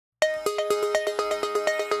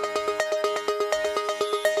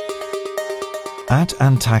At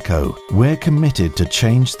Antaco, we're committed to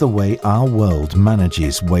change the way our world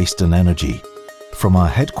manages waste and energy. From our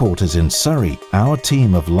headquarters in Surrey, our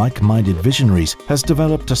team of like-minded visionaries has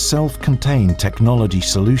developed a self-contained technology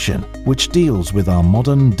solution which deals with our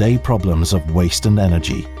modern-day problems of waste and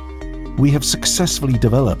energy. We have successfully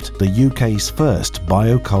developed the UK's first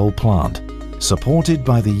biocoal plant. Supported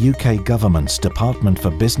by the UK Government's Department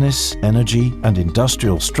for Business, Energy and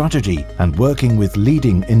Industrial Strategy and working with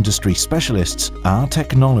leading industry specialists, our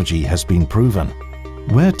technology has been proven.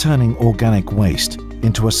 We're turning organic waste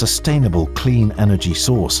into a sustainable clean energy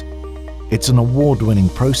source. It's an award-winning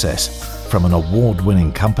process from an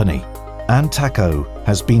award-winning company. Antaco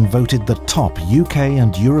has been voted the top UK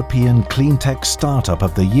and European cleantech startup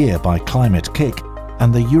of the year by Climate Kick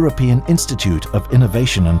and the European Institute of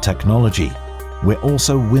Innovation and Technology. We're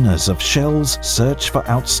also winners of Shell's Search for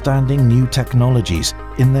Outstanding New Technologies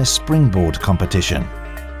in their Springboard competition.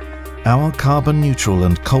 Our carbon-neutral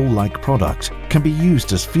and coal-like product can be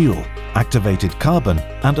used as fuel, activated carbon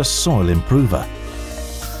and a soil improver.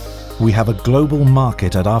 We have a global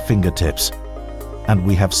market at our fingertips, and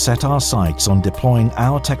we have set our sights on deploying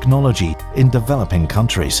our technology in developing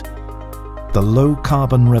countries. The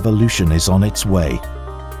low-carbon revolution is on its way.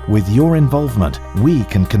 With your involvement, we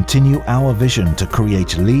can continue our vision to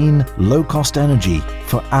create lean, low-cost energy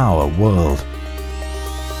for our world.